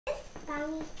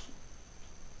bunny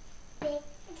big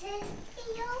this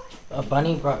here. A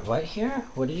bunny brought what here?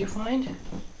 What did you find?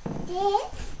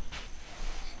 This?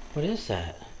 What is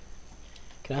that?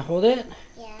 Can I hold it?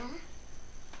 Yeah.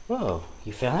 Whoa,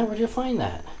 you found it? Where'd you find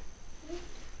that?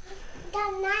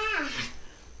 The mat.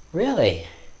 Really?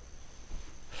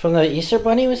 From the Easter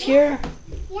Bunny was here?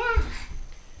 Yeah.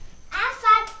 I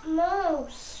found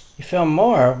mouse. You found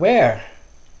more? Where?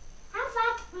 I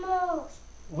found mouse.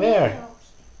 Where?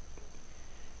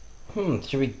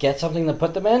 Should we get something to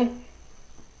put them in?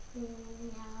 No.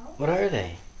 What are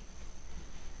they?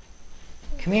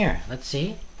 Come here, let's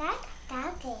see. That's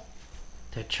chocolate.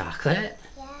 They're chocolate?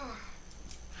 Yeah.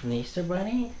 From the Easter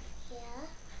Bunny? Yeah.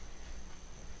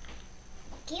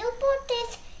 You put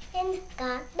this in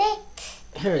garbage.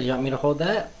 Here, you want me to hold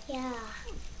that? Yeah.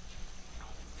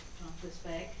 Off this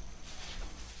bag.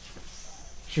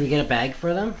 Should we get a bag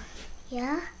for them?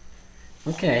 Yeah.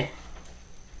 Okay.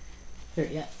 Here,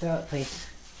 yeah, throw it, please.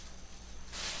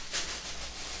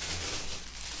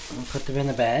 We'll put them in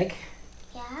the bag.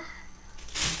 Yeah.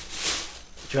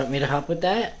 Do you want me to help with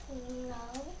that?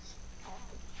 No.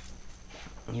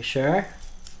 You sure?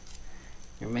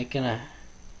 You're making a...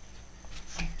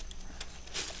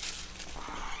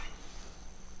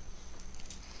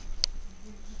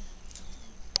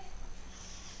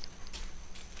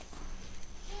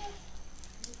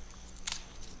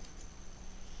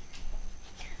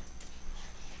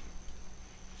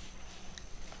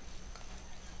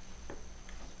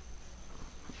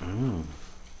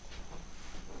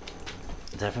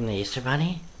 Is that from the Easter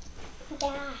Bunny?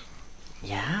 Yeah.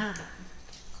 Yeah.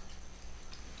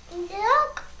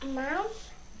 Look, Mom.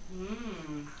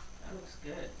 That looks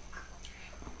good.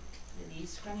 Did the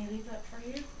Easter Bunny leave that for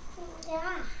you?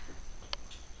 Yeah.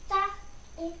 That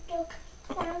is the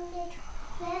sounded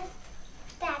with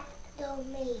that to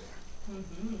me.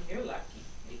 You're lucky.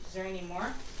 Is there any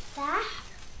more? That.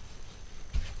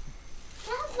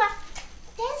 That's what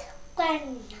this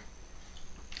one.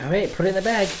 Alright, put it in the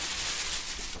bag.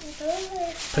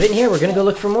 Put it in here, we're gonna go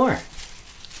look for more. I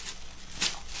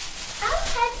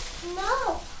had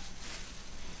no.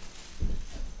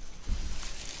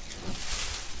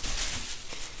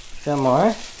 Found more?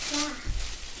 Yeah.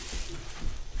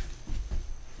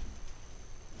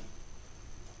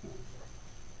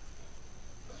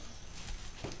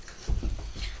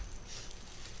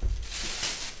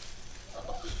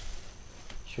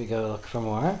 Should we go look for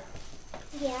more?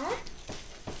 Yeah.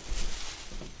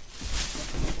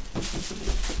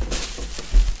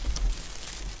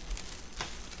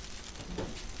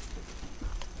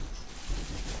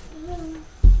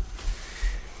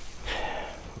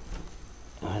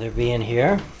 Oh, they're being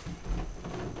here.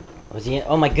 Was he in?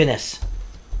 Oh my goodness.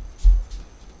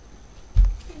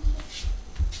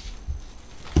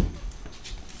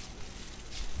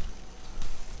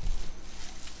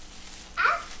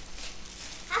 I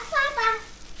found a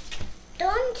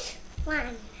don't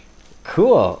one.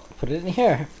 Cool. Put it in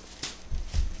here.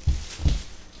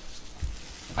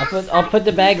 I'll put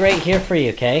the bag right here for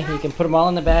you, okay? You can put them all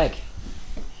in the bag.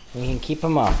 You can keep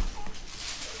them all.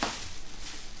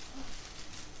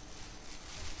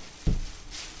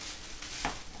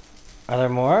 Are there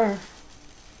more?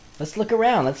 Let's look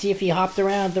around. Let's see if he hopped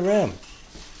around the room.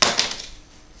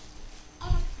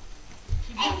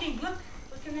 Keep looking. Look.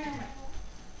 Look in there.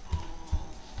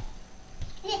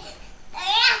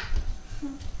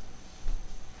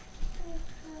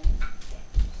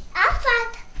 I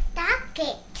found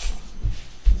buckets.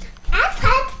 I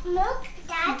found milk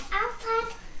that I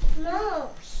found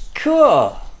mouse.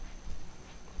 Cool.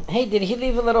 Hey, did he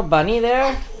leave a little bunny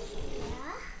there?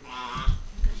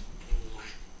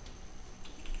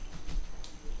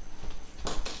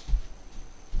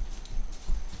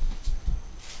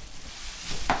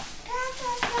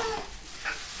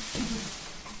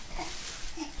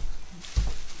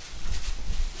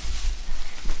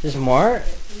 There's more?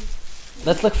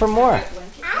 Let's look for more. I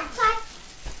found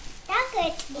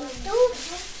buckets too.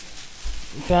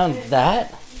 You found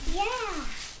that? Yeah.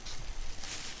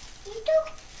 You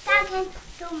took buckets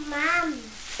to Mom.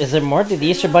 Is there more? Did the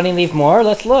Easter Bunny leave more?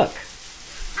 Let's look.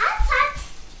 I found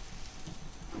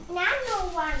nano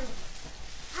one.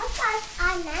 I found a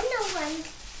nano one,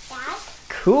 Dad.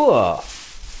 Cool.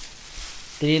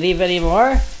 Did he leave any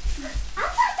more? I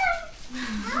found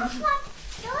those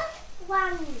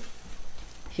ones.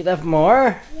 He left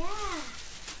more? Yeah.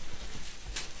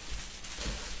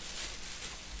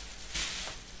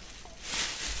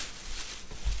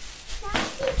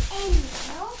 Nothing in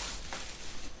milk.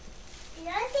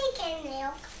 Nothing in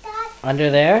milk, Dad. Under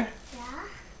there? Yeah.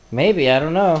 Maybe, I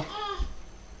don't know. Eh.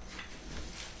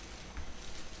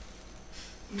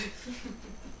 'Cause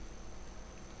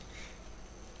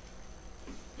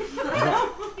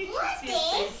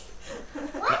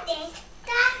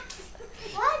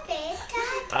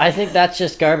I think that's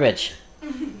just garbage.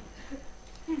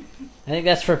 I think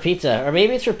that's for pizza. Or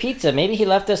maybe it's for pizza. Maybe he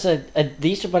left us the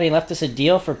Easter Bunny left us a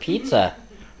deal for pizza.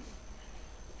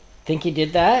 Think he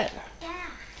did that? Yeah.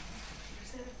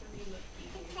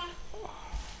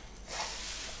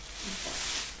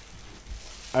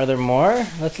 Are there more?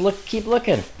 Let's look. Keep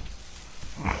looking.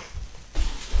 I'll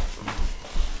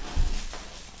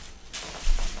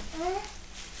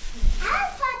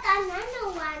put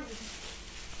another one.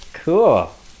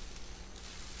 Cool.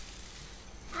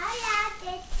 I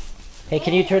like it. Hey,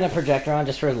 can you turn the projector on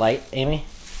just for light, Amy?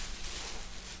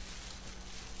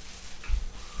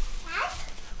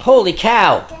 Holy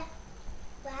cow!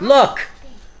 Look!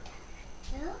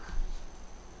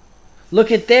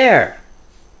 Look at there!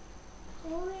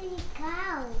 Holy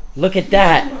cow. Look at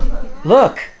that!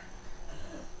 Look!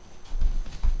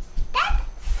 That's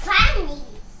funny.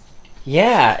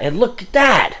 Yeah, and look at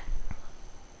that!